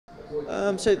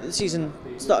So the season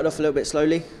started off a little bit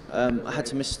slowly. I had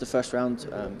to miss the first round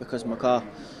because my car.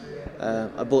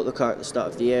 I bought the car at the start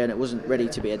of the year and it wasn't ready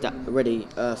to be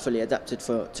fully adapted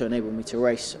to enable me to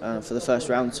race for the first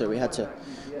round. So we had to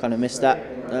kind of miss that.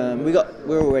 We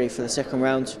were all ready for the second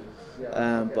round,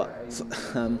 but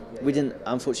we didn't.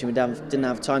 Unfortunately, we didn't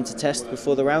have time to test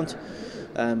before the round.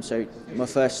 So my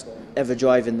first ever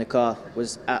drive in the car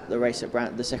was at the race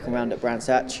at the second round at Brands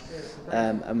Hatch,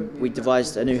 and we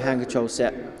devised a new hand control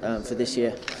set for this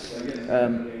year.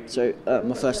 So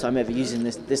my first time ever using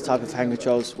this type of hand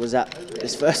controls was at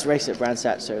this first race at Brands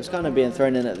Hatch. So it was kind of being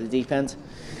thrown in at the deep end.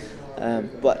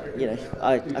 But you know,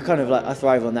 I kind of I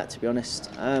thrive on that, to be honest.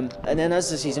 And then as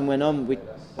the season went on,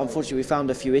 unfortunately we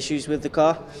found a few issues with the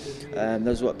car. There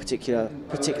was a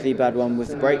particularly bad one with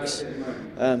the brakes.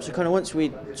 So kind of once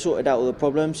we sorted out all the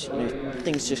problems, you know,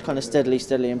 things just kind of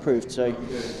steadily improved. So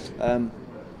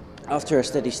after a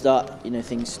steady start, you know,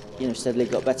 things steadily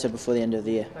got better before the end of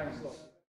the year.